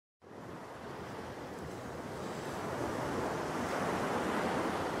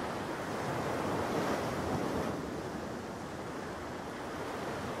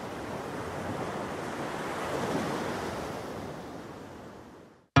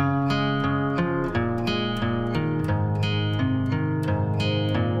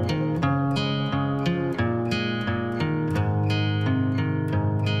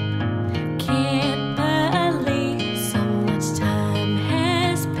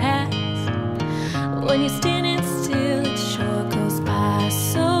When you're standing still, it sure goes by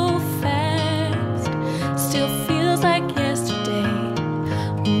so fast. Still feels like yesterday.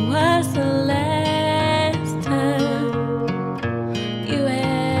 When was the last time you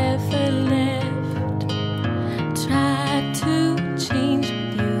ever left? Tried to change,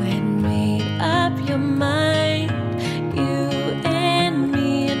 but you had made up your mind. You and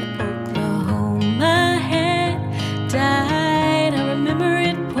me in Oklahoma had died. I remember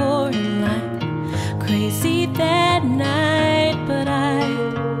it pouring like crazy that night, but I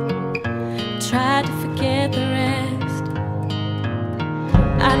tried to forget the rest.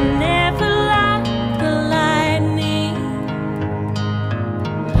 I never liked the lightning,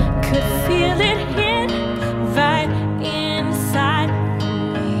 could feel it hit right inside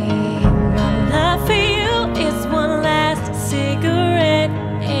me. My love for you is one last cigarette,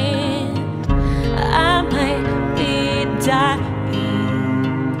 and I might be dying.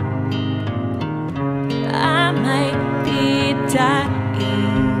 I might be dying.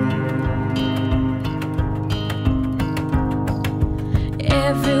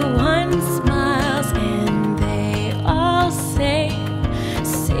 Everyone smiles and they all say,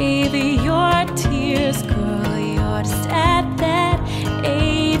 save your tears, girl, you're just at that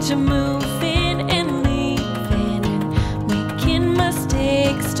age of moving and leaving and making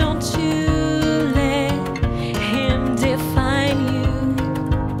mistakes. Don't you let him define you.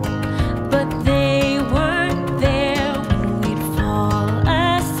 But they weren't there when we'd fall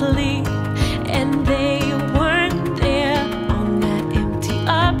asleep, and they weren't there on that empty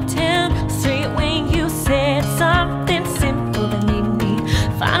uptown street when you said something simple that made me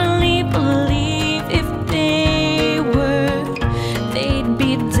finally believe if they were, they'd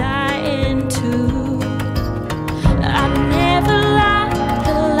be dying too. I never liked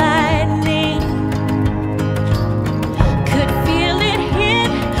the lightning, could feel it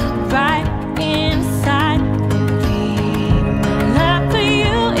hit right inside me. My love for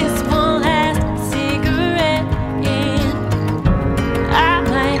you is one last cigarette, and I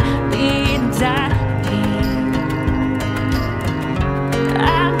might be dying. I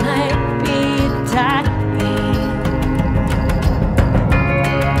might be dying.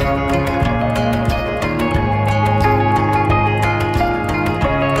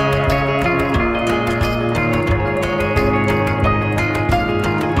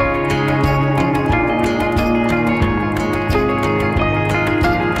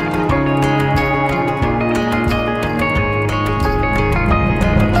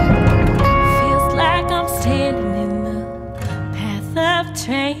 Feels like I'm standing in the path of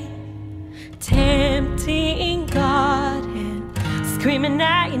train, tempting God and screaming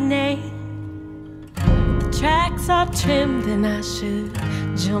out your name. The tracks are trimmed and I should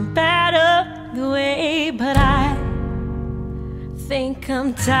jump out of the way, but I think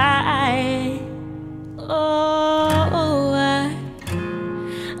I'm dying. Oh,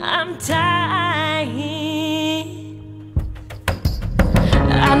 I'm dying.